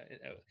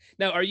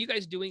 Now, are you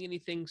guys doing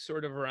anything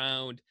sort of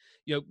around,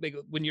 like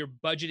when you're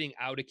budgeting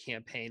out a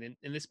campaign,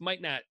 and this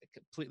might not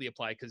completely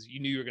apply because you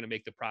knew you were going to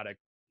make the product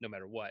no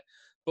matter what,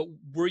 but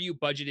were you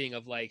budgeting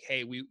of like,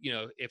 hey,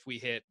 if we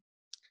hit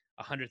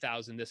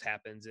 100,000, this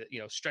happens,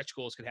 stretch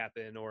goals could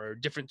happen, or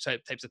different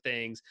types of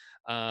things.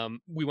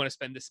 We want to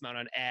spend this amount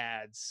on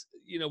ads.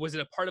 Was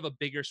it a part of a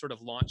bigger sort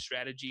of launch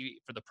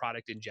strategy for the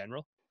product in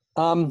general?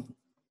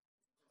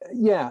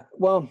 Yeah,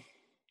 well,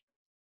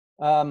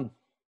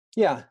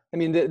 yeah, I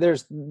mean,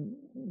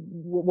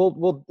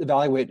 we'll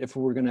evaluate if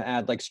we're going to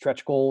add like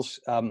stretch goals.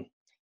 I'm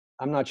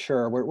not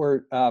sure.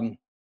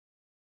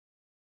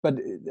 But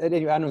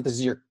anyway, I don't know if this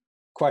is your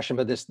question,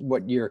 but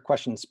what your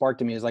question sparked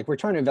to me is like, we're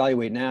trying to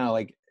evaluate now,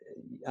 like,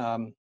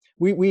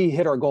 we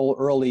hit our goal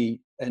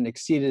early and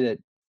exceeded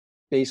it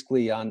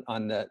basically on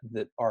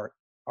our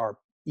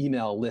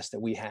email list that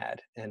we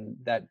had, and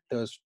that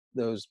those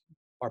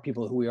are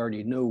people who we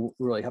already know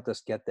really helped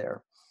us get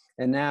there.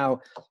 And now,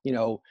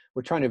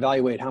 we're trying to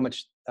evaluate how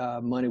much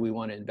money we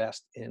want to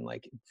invest in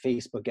like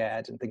Facebook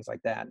ads and things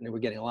like that. And we're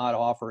getting a lot of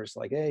offers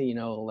like, hey,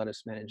 let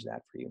us manage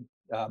that for you.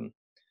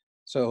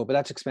 But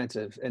that's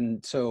expensive.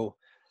 And so,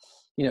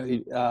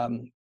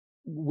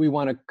 we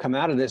want to come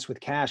out of this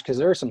with cash because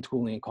there are some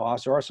tooling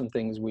costs. There are some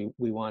things we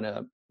want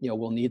to,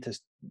 we'll need to,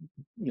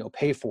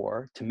 pay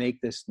for to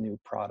make this new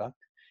product.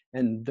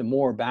 And the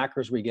more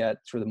backers we get,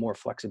 the more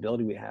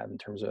flexibility we have in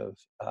terms of,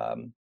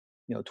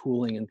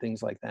 tooling and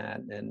things like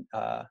that. And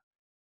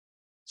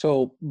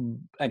so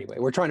anyway,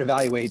 we're trying to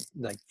evaluate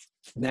like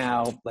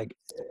now, like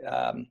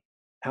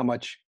how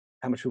much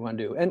we want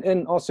to do.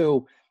 And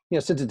also,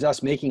 since it's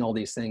us making all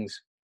these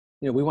things,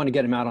 we want to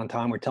get them out on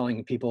time. We're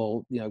telling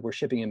people, we're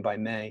shipping in by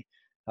May.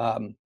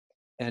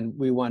 And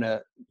we want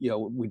to,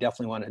 we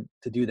definitely want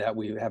to do that.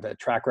 We have a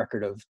track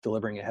record of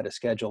delivering ahead of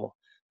schedule.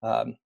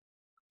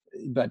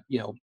 But,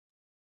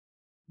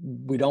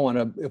 we don't want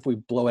to, if we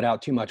blow it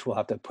out too much, we'll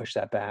have to push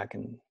that back.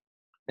 And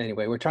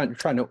anyway, we're trying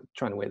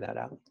to weigh that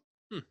out.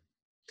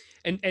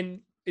 And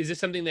is this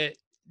something that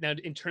now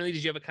internally,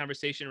 did you have a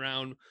conversation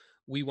around,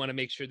 we want to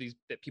make sure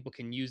that people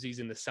can use these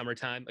in the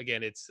summertime?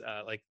 Again, it's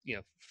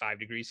 5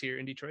 degrees here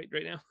in Detroit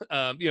right now.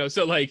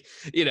 So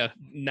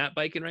not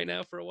biking right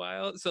now for a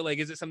while. So like,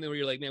 is it something where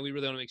you're like, man, we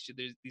really want to make sure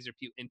these are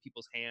in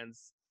people's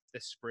hands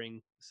this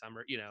spring,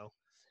 summer,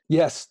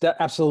 Yes,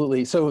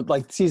 absolutely. So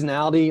like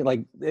seasonality,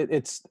 like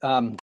it's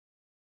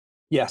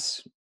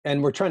yes.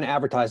 And we're trying to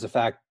advertise the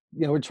fact,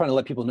 we're trying to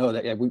let people know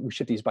that we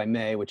ship these by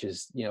May, which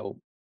is,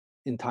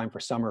 in time for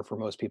summer for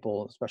most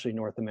people, especially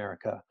North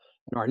America.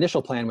 And our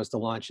initial plan was to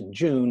launch in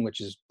June, which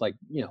is like,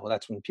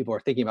 that's when people are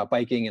thinking about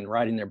biking and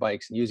riding their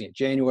bikes and using it.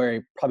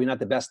 January, probably not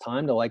the best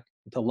time to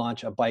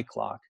launch a bike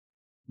lock,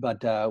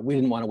 but we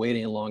didn't want to wait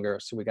any longer.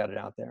 So we got it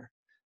out there.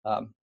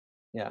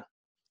 Yeah.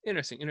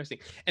 Interesting.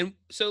 And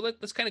so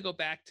let's kind of go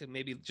back to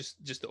maybe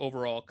just the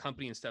overall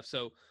company and stuff.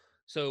 So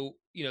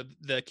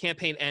the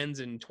campaign ends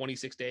in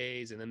 26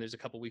 days, and then there's a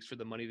couple weeks for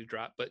the money to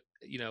drop. But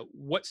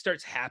what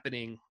starts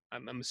happening?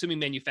 I'm assuming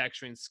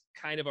manufacturing's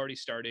kind of already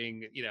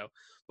starting.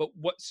 But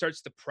what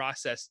starts the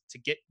process to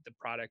get the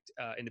product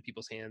into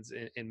people's hands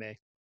in May?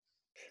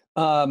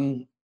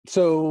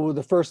 So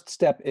the first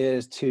step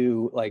is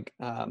to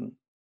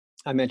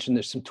I mentioned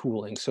there's some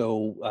tooling.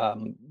 So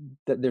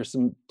there's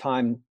some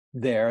time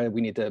there.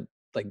 We need to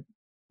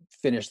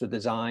finish the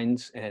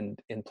designs and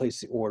place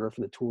the order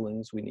for the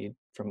toolings we need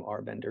from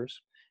our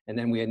vendors. And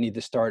then we need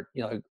to start,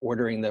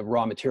 ordering the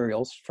raw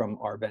materials from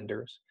our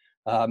vendors.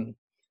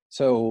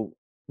 So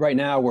right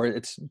now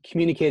it's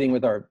communicating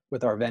with our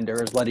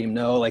vendors, letting them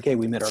know hey,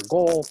 we met our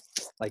goal,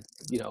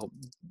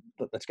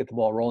 let's get the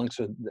ball rolling.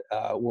 So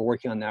we're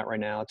working on that right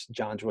now.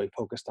 John's really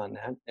focused on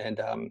that.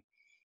 And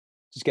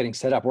just getting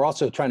set up. We're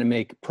also trying to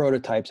make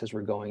prototypes as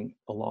we're going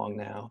along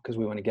now because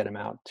we want to get them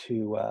out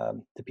to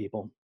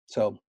people.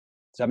 So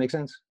does that make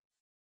sense?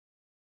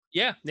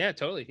 Yeah,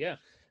 totally. Yeah.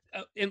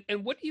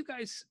 And what do you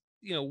guys,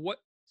 what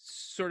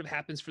sort of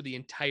happens for the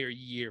entire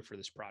year for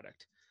this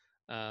product?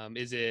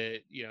 Is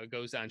it, it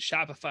goes on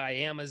Shopify,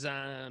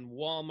 Amazon,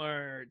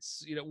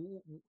 Walmart's,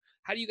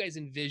 how do you guys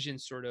envision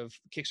sort of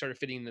Kickstarter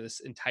fitting into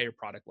this entire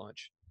product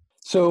launch?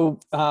 So,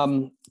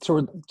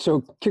 so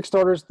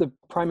Kickstarter's the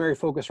primary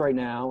focus right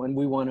now, and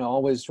we want to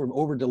always sort of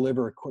over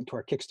deliver to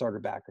our Kickstarter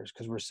backers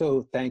because we're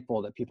so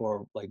thankful that people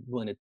are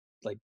willing to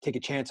take a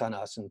chance on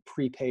us and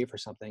prepay for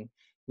something,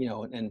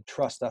 and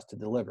trust us to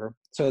deliver.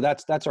 So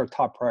that's our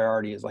top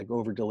priority is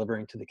over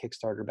delivering to the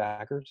Kickstarter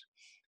backers,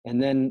 and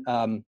then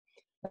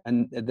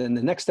the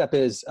next step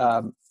is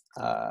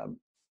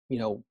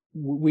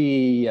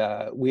we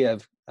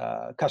have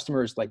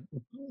customers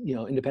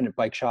independent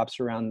bike shops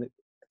around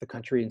the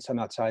country and some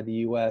outside the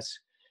U.S.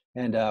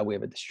 And we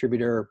have a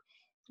distributor.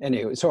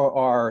 Anyway, so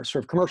our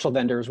sort of commercial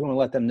vendors, we want to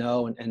let them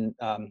know and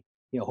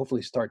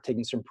hopefully start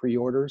taking some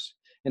pre-orders.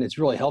 And it's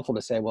really helpful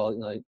to say, well,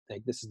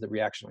 this is the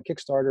reaction on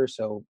Kickstarter,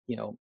 so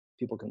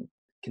people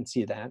can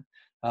see that.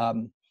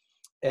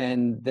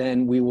 And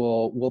then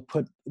we'll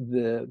put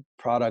the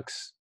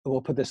products.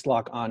 We'll put this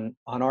lock on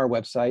our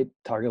website,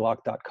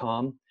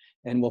 targetlock.com,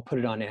 and we'll put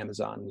it on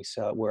Amazon.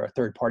 We're a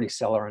third-party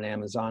seller on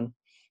Amazon.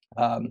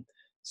 Yeah,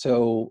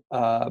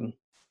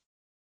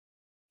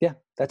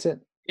 that's it.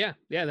 Yeah.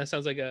 That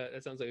sounds like a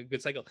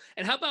good cycle.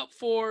 And how about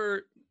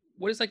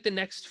what does the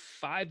next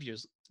 5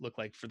 years look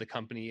like for the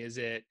company? Is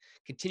it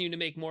continuing to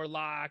make more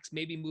locks,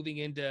 maybe moving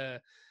into,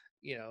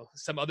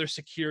 some other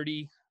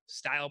security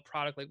style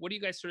product? What do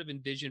you guys sort of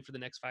envision for the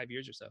next 5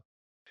 years or so?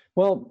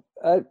 Well,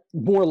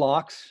 more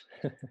locks.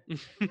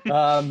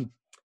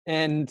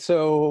 And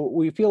so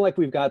we feel like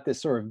we've got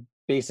this sort of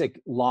basic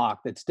lock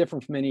that's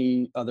different from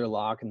any other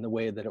lock in the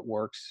way that it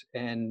works,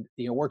 and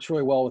works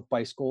really well with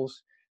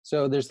bicycles.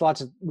 So there's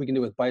lots we can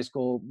do with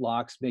bicycle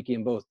locks, making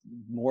them both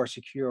more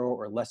secure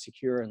or less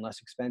secure and less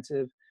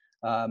expensive.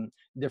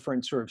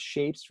 Different sort of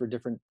shapes for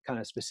different kind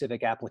of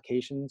specific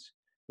applications.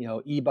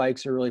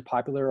 E-bikes are really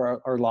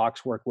popular. Our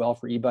locks work well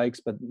for e-bikes,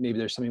 but maybe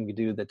there's something we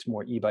do that's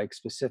more e-bike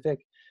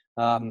specific.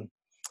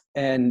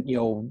 and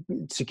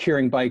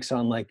securing bikes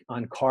on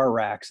car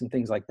racks and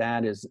things like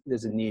that is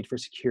a need for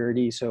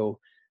security. So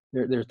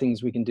there are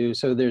things we can do.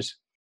 So there's,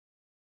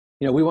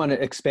 we want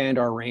to expand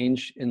our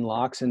range in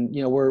locks, and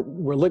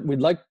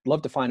we'd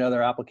love to find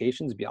other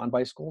applications beyond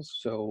bicycles.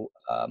 So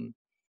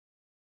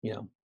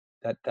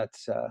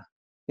that's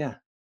yeah.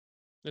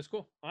 That's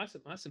cool.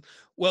 Awesome.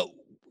 Well,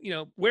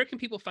 where can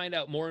people find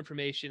out more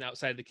information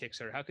outside of the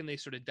Kickstarter? How can they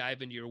sort of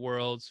dive into your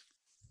worlds,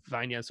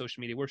 find you on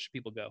social media? Where should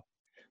people go?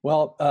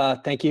 Well,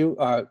 thank you.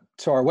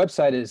 So our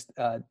website is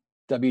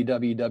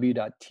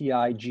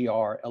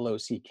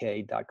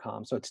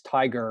www.tigrlock.com. So it's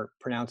tiger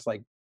pronounced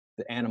like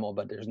the animal,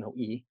 but there's no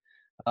E.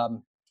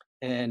 So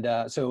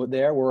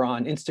there we're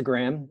on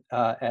Instagram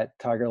at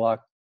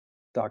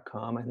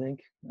tigerlock.com, I think.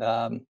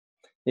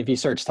 If you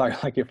search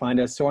Tigerlock, you'll find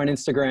us. So on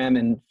Instagram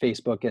and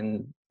Facebook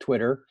and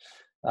Twitter,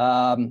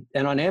 and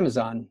on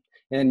Amazon.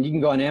 And you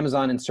can go on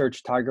Amazon and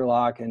search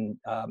Tigerlock, and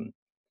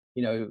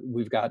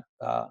we've got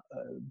a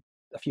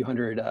few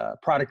hundred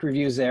product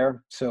reviews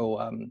there.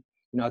 So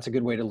it's a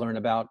good way to learn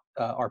about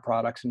our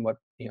products and what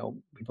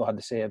people have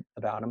to say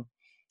about them.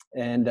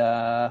 And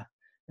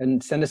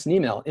send us an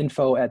email,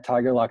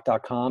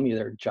 info@tigerlock.com.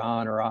 Either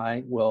John or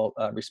I will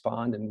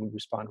respond, and we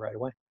respond right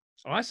away.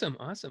 Awesome.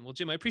 Well,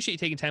 Jim, I appreciate you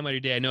taking time out of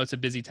your day. I know it's a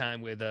busy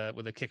time with a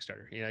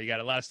Kickstarter. You got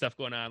a lot of stuff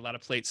going on, a lot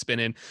of plates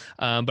spinning.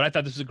 But I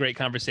thought this was a great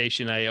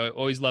conversation. I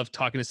always love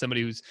talking to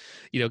somebody who's,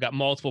 got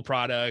multiple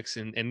products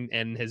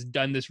and has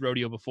done this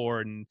rodeo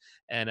before. And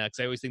because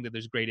I always think that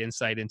there's great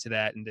insight into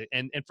that,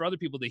 and for other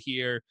people to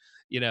hear,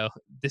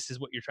 this is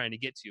what you're trying to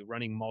get to,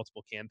 running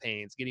multiple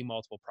campaigns, getting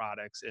multiple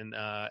products. And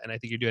I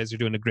think you guys are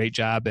doing a great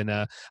job. And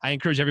I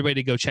encourage everybody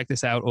to go check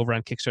this out over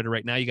on Kickstarter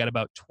right now. You got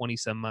about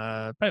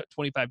 25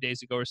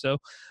 days to go or so.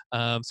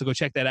 So go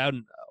check that out,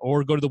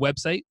 or go to the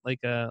website,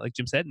 like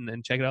Jim said,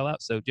 and check it all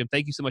out. So Jim,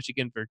 thank you so much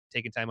again for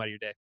taking time out of your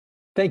day.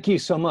 Thank you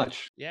so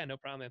much. Yeah, no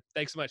problem, man.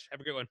 Thanks so much.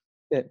 Have a good one.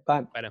 Yeah,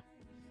 bye. Bye now.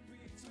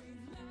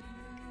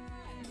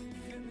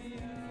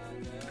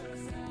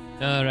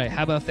 All right.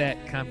 How about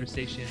that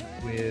conversation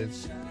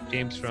with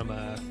James from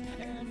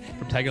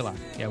Tigerlock?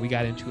 Yeah, we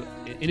got into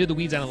the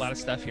weeds on a lot of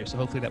stuff here. So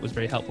hopefully that was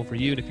very helpful for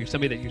you. And if you're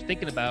somebody that you're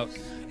thinking about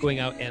going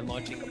out and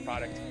launching a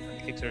product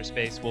Kickstarter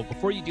space, well,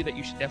 before you do that,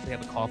 you should definitely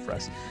have a call for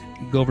us. You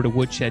can go over to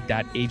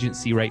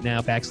woodshed.agency right now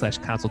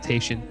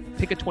 /consultation.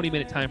 Pick a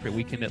 20-minute time frame.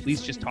 We can at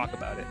least just talk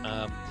about it.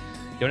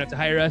 You don't have to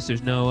hire us.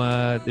 There's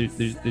no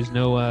there's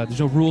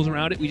no rules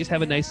around it. We just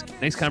have a nice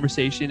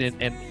conversation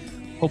and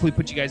hopefully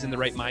put you guys in the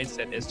right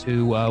mindset as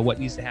to what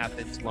needs to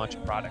happen to launch a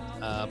product.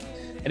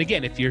 And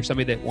again, if you're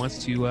somebody that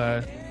wants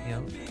to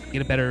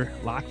get a better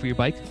lock for your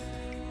bike,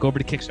 go over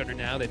to Kickstarter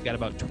now. They've got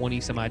about 20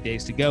 some odd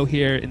days to go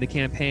here in the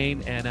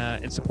campaign,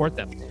 and support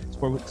them.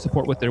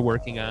 Support what they're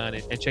working on,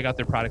 and check out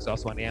their products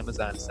also on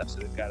Amazon and stuff. So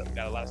they've got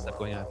a lot of stuff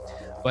going on.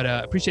 But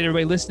appreciate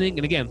everybody listening.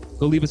 And again,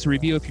 go leave us a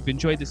review if you've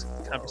enjoyed this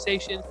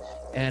conversation,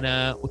 and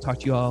we'll talk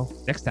to you all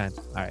next time.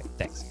 All right,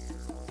 thanks.